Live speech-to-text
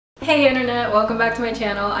Hey internet, welcome back to my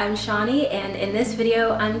channel. I'm Shani, and in this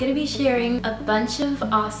video I'm going to be sharing a bunch of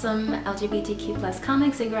awesome LGBTQ+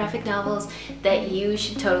 comics and graphic novels that you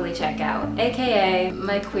should totally check out, aka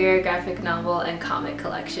my queer graphic novel and comic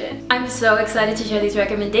collection. I'm so excited to share these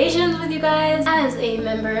recommendations with you guys. As a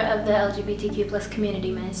member of the LGBTQ+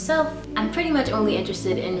 community myself, I'm pretty much only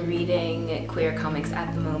interested in reading queer comics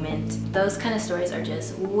at the moment. Those kind of stories are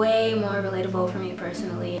just way more relatable for me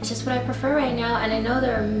personally. It's just what I prefer right now, and I know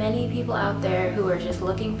there are many people out there who are just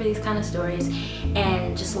looking for these kind of stories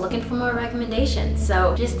and just looking for more recommendations.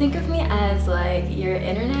 So just think of me as like your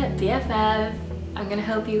internet BFF. I'm gonna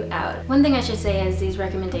help you out. One thing I should say is these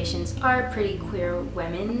recommendations are pretty queer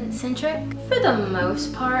women centric for the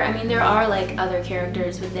most part. I mean, there are like other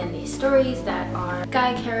characters within these stories that are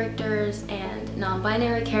guy characters and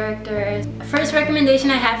non-binary characters. First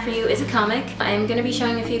recommendation I have for you is a comic. I'm gonna be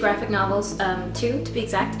showing a few graphic novels, two to be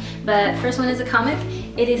exact, but first one is a comic.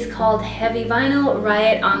 It is called Heavy Vinyl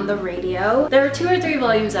Riot on the Radio. There are 2 or 3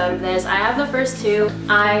 volumes out of this. I have the first 2.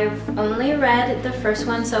 I've only read the first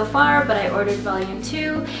one so far, but I ordered volume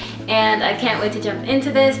 2, and I can't wait to jump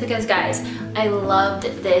into this because guys, I loved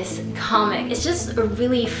this comic. It's just a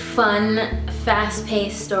really fun,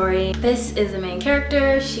 fast-paced story. This is the main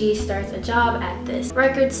character. She starts a job at this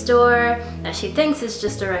record store that she thinks is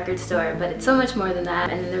just a record store, but it's so much more than that.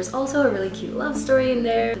 And then there's also a really cute love story in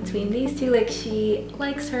there between these two. Like, she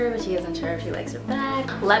likes her, but she isn't sure if she likes her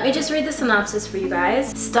back. Let me just read the synopsis for you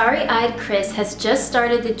guys. Starry-eyed Chris has just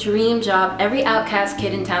started the dream job every outcast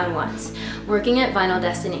kid in town wants, working at Vinyl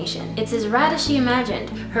Destination. It's as rad as she imagined.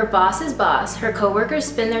 Her boss is boss, her co-workers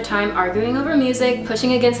spend their time arguing over music,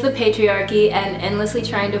 pushing against the patriarchy, and endlessly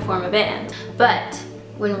trying to form a band. But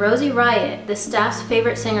when Rosie Riot, the staff's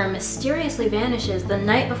favorite singer, mysteriously vanishes the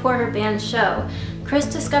night before her band's show, Chris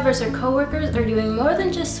discovers her co-workers are doing more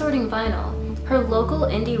than just sorting vinyl. Her local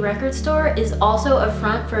indie record store is also a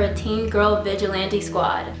front for a teen girl vigilante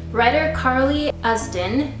squad. Writer Carly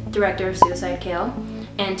Usdin, director of Suicide Kill,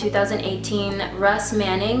 and 2018 Russ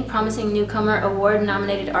Manning, promising newcomer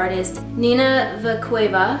award-nominated artist Nina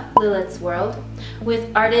Vakueva, Lilith's World,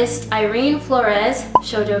 with artist Irene Flores,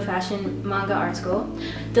 Shoujo Fashion Manga Art School,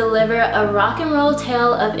 deliver a rock and roll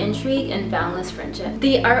tale of intrigue and boundless friendship.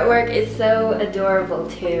 The artwork is so adorable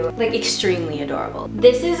too, like extremely adorable.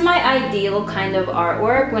 This is my ideal kind of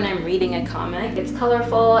artwork when I'm reading a comic. It's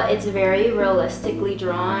colorful, it's very realistically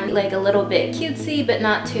drawn, like a little bit cutesy but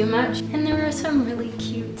not too much, and there are some really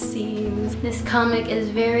cute scenes. This comic is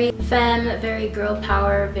very femme, very girl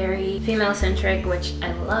power, very female centric, which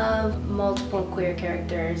I love. Multiple queer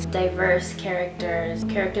characters, diverse characters,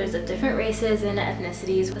 characters of different races and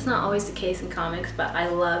ethnicities. That's not always the case in comics, but I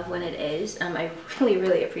love when it is. I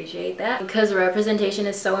really appreciate that because representation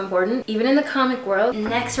is so important, even in the comic world.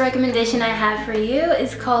 Next recommendation I have for you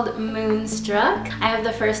is called Moonstruck. I have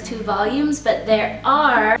the first 2 volumes, but there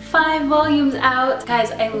are 5 volumes out.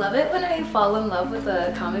 Guys, I love it when I fall in love with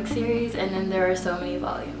a comic series and then there are so many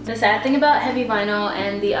volumes. The sad thing about Heavy Vinyl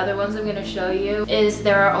and the other ones I'm going to show you is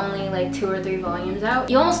there are only like 2 or 3 volumes out.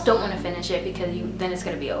 You almost don't want to finish it because then it's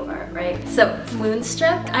going to be over, right? So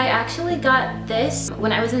Moonstruck, I actually got this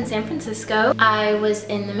when I was in San Francisco. I was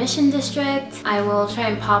in the Mission District. I will try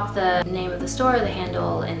and pop the name of the store, the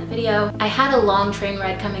handle in the video. I had a long train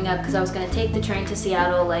ride coming up because I was going to take the train to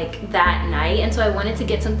Seattle like that night, and so I wanted to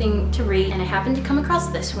get something to read, and I happened to come across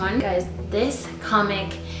this one. Guys, this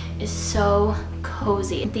comic is so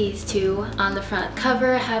cozy. These 2 on the front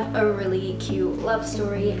cover have a really cute love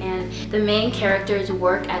story, and the main characters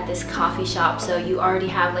work at this coffee shop, so you already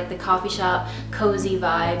have like the coffee shop cozy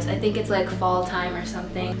vibes. I think it's like fall time or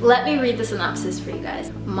something. Let me read the synopsis for you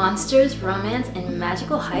guys. Monsters, romance, and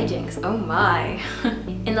magical hijinks. Oh my.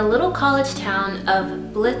 In the little college town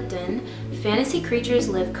of Blvd, fantasy creatures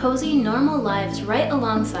live cozy, normal lives right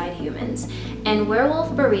alongside humans, and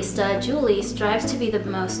werewolf barista Julie strives to be the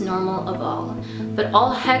most normal of all. But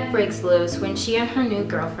all heck breaks loose when she and her new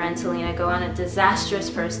girlfriend Selena go on a disastrous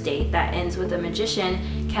first date that ends with a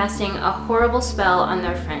magician casting a horrible spell on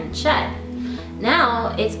their friend Chet.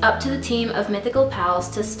 Now, it's up to the team of mythical pals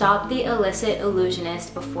to stop the illicit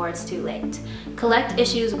illusionist before it's too late. Collect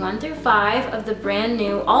issues 1 through 5 of the brand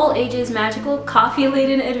new, all-ages magical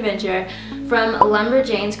coffee-laden adventure from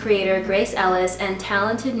Lumberjane's creator Grace Ellis and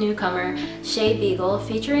talented newcomer Shay Beagle,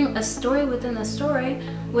 featuring a story within the story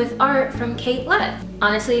with art from Kate Leth.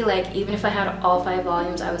 Honestly, like, even if I had all 5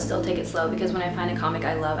 volumes, I would still take it slow because when I find a comic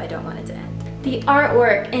I love, I don't want it to end. The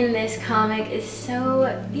artwork in this comic is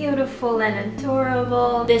so beautiful and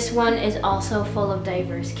adorable. This one is also full of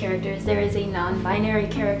diverse characters. There is a non-binary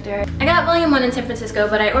character. I got got volume 1 in San Francisco,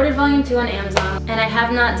 but I ordered volume 2 on Amazon, and I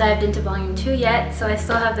have not dived into volume 2 yet, so I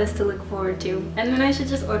still have this to look forward to, and then I should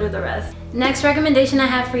just order the rest. Next recommendation I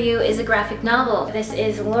have for you is a graphic novel. This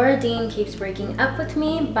is Laura Dean Keeps Breaking Up With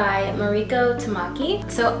Me by Mariko Tamaki.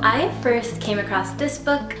 So I first came across this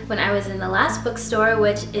book when I was in the Last Bookstore,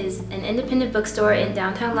 which is an independent bookstore in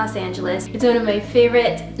downtown Los Angeles. It's one of my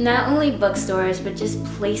favorite, not only bookstores, but just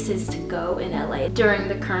places to go in LA. During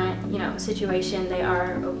the current, situation, they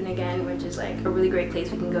are open again, which is like a really great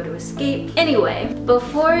place we can go to escape. Anyway,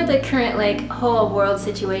 before the current whole world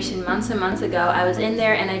situation months and months ago, I was in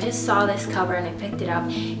there and I just saw this cover and I picked it up,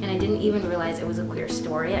 and I didn't even realize it was a queer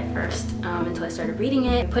story at first until I started reading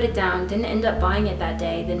it. I put it down, didn't end up buying it that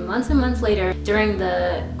day. Then months and months later, during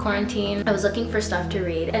the quarantine, I was looking for stuff to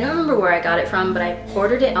read. I don't remember where I got it from, but I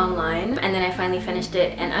ordered it online, and then I finally finished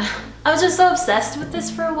it, and I was just so obsessed with this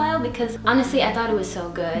for a while because honestly I thought it was so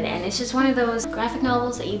good, and it's just one of those graphic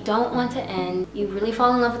novels that you don't want to end. You really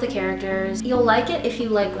fall in love with the characters. You'll like it if you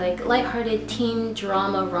like lighthearted teen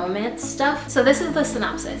drama romance stuff. So this is the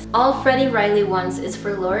synopsis. All Freddie Riley wants is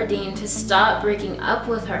for Laura Dean to stop breaking up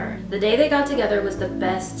with her. The day they got together was the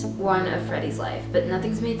best one of Freddie's life, but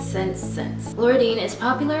nothing's made sense since. Laura Dean is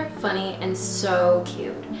popular, funny, and so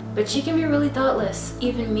cute, but she can be really thoughtless,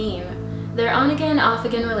 even mean. Their on-again,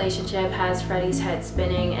 off-again relationship has Freddie's head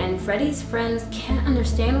spinning, and Freddie's friends can't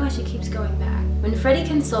understand why she keeps going back. When Freddie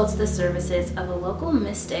consults the services of a local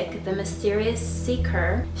mystic, the mysterious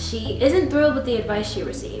Seeker, she isn't thrilled with the advice she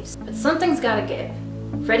receives, but something's gotta give.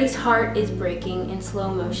 Freddie's heart is breaking in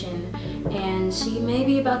slow motion, and she may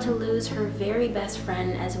be about to lose her very best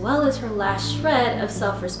friend as well as her last shred of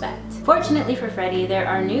self-respect. Fortunately for Freddie, there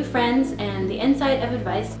are new friends and the insight of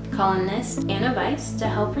advice columnist Anna Weiss to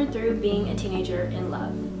help her through being a teenager in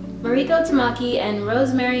love. Mariko Tamaki and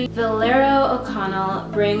Rosemary Valero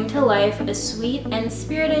O'Connell bring to life a sweet and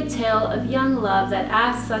spirited tale of young love that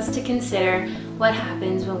asks us to consider what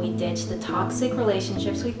happens when we ditch the toxic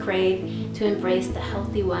relationships we crave to embrace the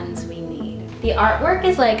healthy ones we need. The artwork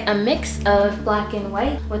is like a mix of black and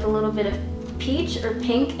white with a little bit of peach or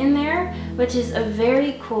pink in there, which is a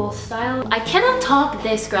very cool style. I cannot talk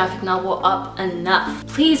this graphic novel up enough.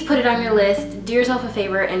 Please put it on your list, do yourself a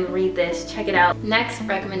favor and read this, check it out. Next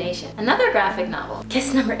recommendation, another graphic novel,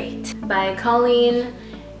 Kiss Number 8 by Colleen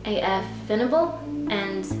A.F. Venable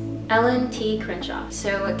and Ellen T. Crenshaw.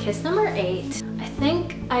 So Kiss Number 8, I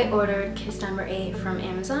think I ordered Kiss Number 8 from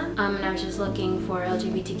Amazon, and I was just looking for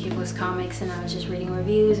LGBTQ plus comics, and I was just reading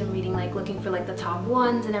reviews and reading looking for the top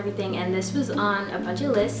ones and everything, and this was on a bunch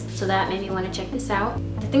of lists, so that made me want to check this out.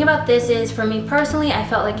 The thing about this is, for me personally, I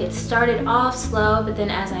felt like it started off slow, but then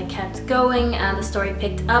as I kept going, the story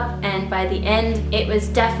picked up, and by the end, it was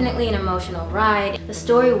definitely an emotional ride. The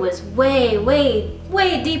story was way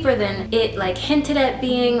deeper than it hinted at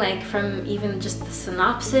being, from even just the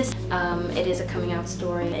synopsis. It is a coming out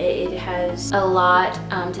story. It has a lot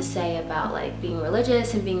to say about being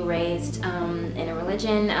religious and being raised in a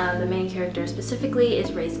religion. The main character specifically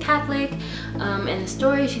is raised Catholic. In the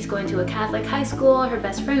story, she's going to a Catholic high school. Her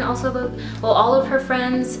best friend also all of her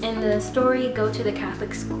friends in the story go to the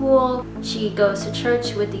Catholic school. She goes to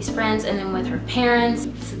church with these friends and then with her parents.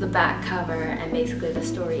 This is the back cover, and basically the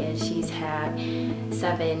story is she's had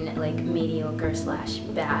 7 mediocre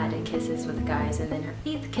 / bad kisses with guys, and then her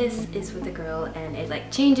 8th kiss is with a girl, and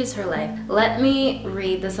it changes her life. Let me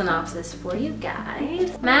read the synopsis for you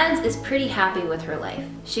guys. Mads is pretty happy with her life.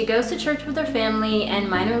 She goes to church with her family and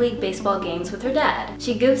minor league baseball games with her dad.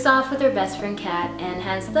 She goofs off with her best friend Kat and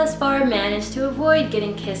has thus far managed to avoid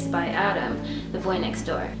getting kissed by Adam, the boy next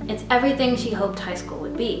door. It's everything she hoped high school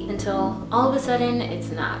would be, until all of a sudden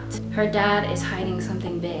it's not. Her dad is hiding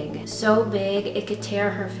something big, so big it could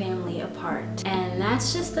tear her family apart, and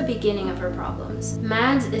that's just the beginning of her problems.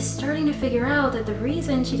 Mads is starting to figure out that the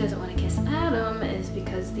reason she doesn't want to kiss Adam is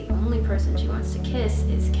because the only person she wants to kiss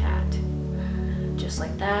is Kat. Just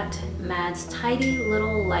like that, Mads' tidy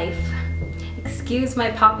little life. Excuse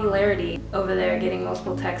my popularity over there getting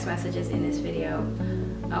multiple text messages in this video,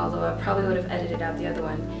 although I probably would have edited out the other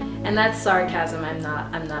one. And that's sarcasm.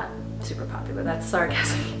 I'm not super popular. That's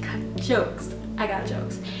sarcasm. Jokes. I got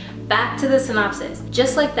jokes. Back to the synopsis.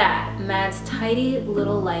 Just like that, Mads' tidy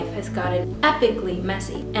little life has gotten epically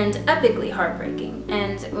messy and epically heartbreaking.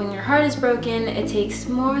 And when your heart is broken, it takes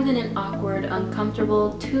more than an awkward,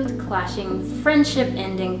 uncomfortable, tooth-clashing,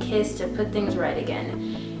 friendship-ending kiss to put things right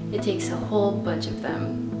again. It takes a whole bunch of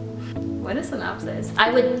them. What a synopsis.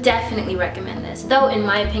 I would definitely recommend this, though in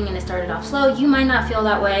my opinion it started off slow. You might not feel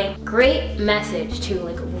that way. Great message too,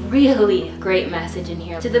 really great message in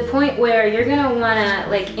here, to the point where you're gonna wanna,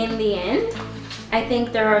 in the end, I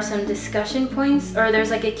think there are some discussion points, or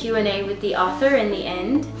there's like a Q&A with the author in the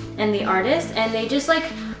end and the artist, and they just like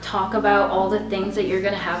talk about all the things that you're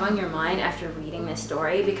gonna have on your mind after reading this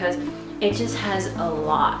story, because it just has a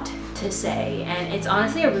lot to say, and it's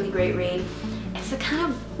honestly a really great read. It's the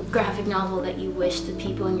kind of graphic novel that you wish the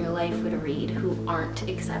people in your life would read who aren't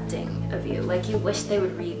accepting of you. Like, you wish they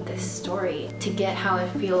would read this story to get how it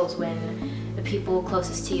feels when the people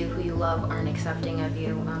closest to you who you love aren't accepting of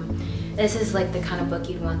you. This is like the kind of book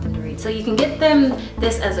you'd want them to read. So you can get them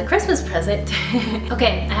this as a Christmas present.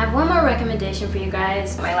 Okay, I have one more recommendation for you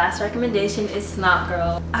guys. My last recommendation is Snot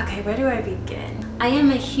Girl. Okay, where do I begin? I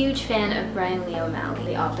am a huge fan of Brian Lee O'Malley,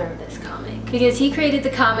 the author of this comic, because he created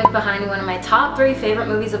the comic behind one of my top 3 favorite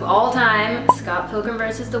movies of all time, Scott Pilgrim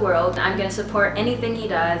vs. the World. I'm gonna support anything he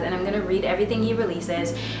does, and I'm gonna read everything he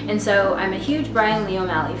releases, and so I'm a huge Brian Lee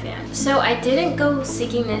O'Malley fan. So I didn't go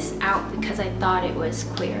seeking this out because I thought it was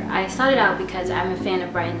queer. I sought it out because I'm a fan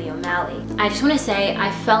of Brian Lee O'Malley. I just want to say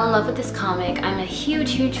I fell in love with this comic. I'm a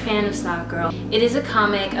huge fan of Snot Girl. It is a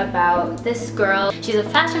comic about this girl. She's a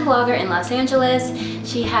fashion blogger in Los Angeles.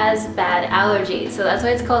 She has bad allergies, so that's why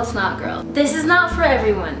it's called Snot Girl. This is not for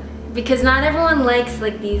everyone, because not everyone likes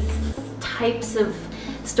like these types of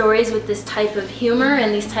stories with this type of humor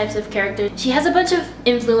and these types of characters. She has a bunch of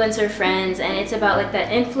influencer friends, and it's about like that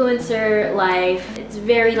influencer life. It's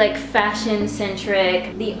very like fashion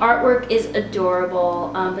centric. The artwork is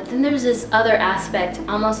adorable, but then there's this other aspect,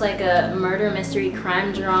 almost like a murder mystery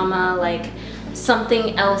crime drama, like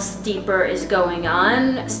something else deeper is going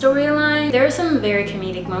on storyline. There are some very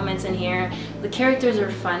comedic moments in here. The characters are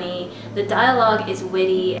funny. The dialogue is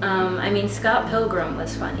witty. I mean, Scott Pilgrim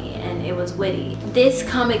was funny and it was witty. This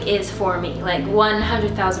comic is for me, like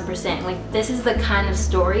 100,000%. Like, this is the kind of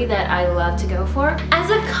story that I love to go for. As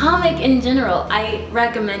a comic in general, I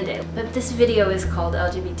recommend it. But this video is called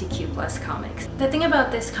LGBTQ+ comics. The thing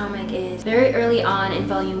about this comic is very early on in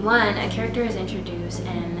volume 1, a character is introduced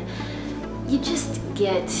and you just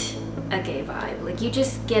get a gay vibe. Like, you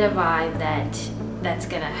just get a vibe that that's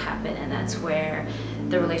gonna happen, and that's where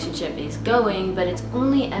the relationship is going, but it's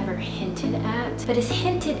only ever hinted at. But it's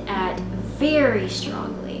hinted at very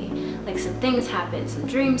strongly. Like, some things happen, some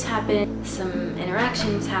dreams happen, some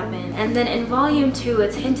interactions happen, and then in volume 2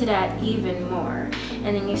 it's hinted at even more.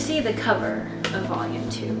 And then you see the cover of volume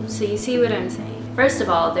 2, so you see what I'm saying. First of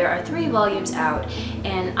all, there are 3 volumes out,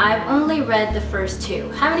 and I've only read the first 2.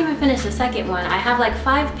 Haven't even finished the second one. I have like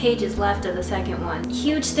 5 pages left of the second one.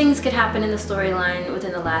 Huge things could happen in the storyline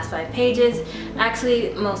within the last 5 pages.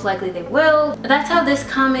 Actually, most likely they will. That's how this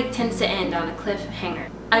comic tends to end, on a cliffhanger.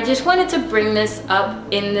 I just wanted to bring this up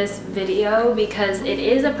in this video because it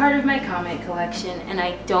is a part of my comic collection, and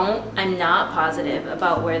I'm not positive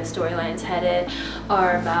about where the storyline is headed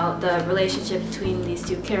or about the relationship between these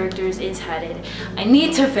 2 characters is headed. I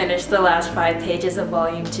need to finish the last 5 pages of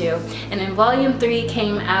volume 2, and then volume 3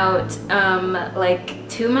 came out like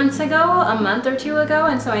 2 months ago, a month or 2 ago,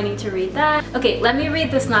 and so I need to read that. Okay, let me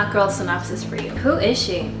read the Snot Girl synopsis for you. Who is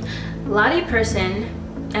she? Lottie Person,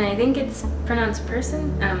 and I think it's pronounced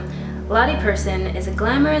Person? Lottie Person is a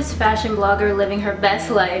glamorous fashion blogger living her best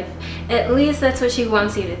life. At least that's what she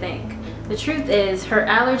wants you to think. The truth is, her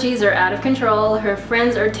allergies are out of control, her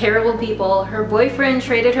friends are terrible people, her boyfriend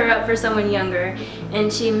traded her up for someone younger,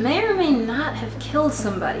 and she may or may not have killed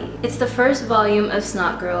somebody. It's the first volume of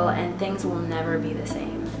Snot Girl, and things will never be the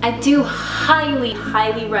same. I do highly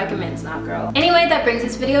recommend Snot Girl. Anyway, that brings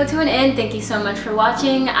this video to an end. Thank you so much for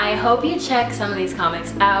watching. I hope you check some of these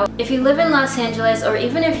comics out. If you live in Los Angeles, or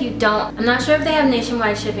even if you don't, I'm not sure if they have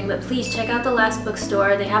nationwide shipping, but please check out the Last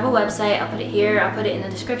Bookstore. They have a website. I'll put it here. I'll put it in the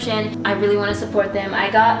description. I really want to support them. I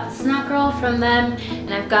got Snot Girl from them,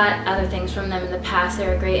 and I've got other things from them in the past.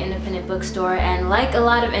 They're a great independent bookstore, and like a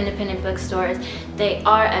lot of independent bookstores, they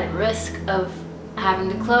are at risk of having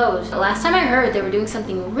to close. Last time I heard, they were doing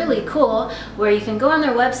something really cool where you can go on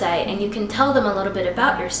their website and you can tell them a little bit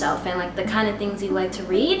about yourself and like the kind of things you like to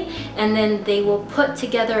read, and then they will put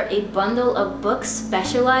together a bundle of books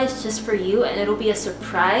specialized just for you, and it'll be a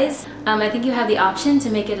surprise. I think you have the option to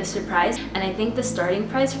make it a surprise, and I think the starting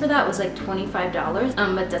price for that was like $25.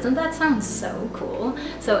 But doesn't that sound so cool?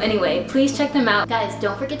 So anyway, please check them out. Guys,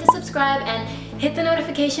 don't forget to subscribe and hit the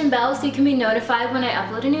notification bell so you can be notified when I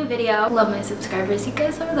upload a new video. Love my subscribers. You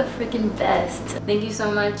guys are the freaking best. Thank you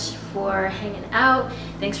so much for hanging out.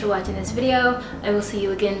 Thanks for watching this video. I will see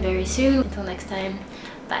you again very soon. Until next time,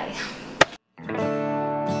 bye.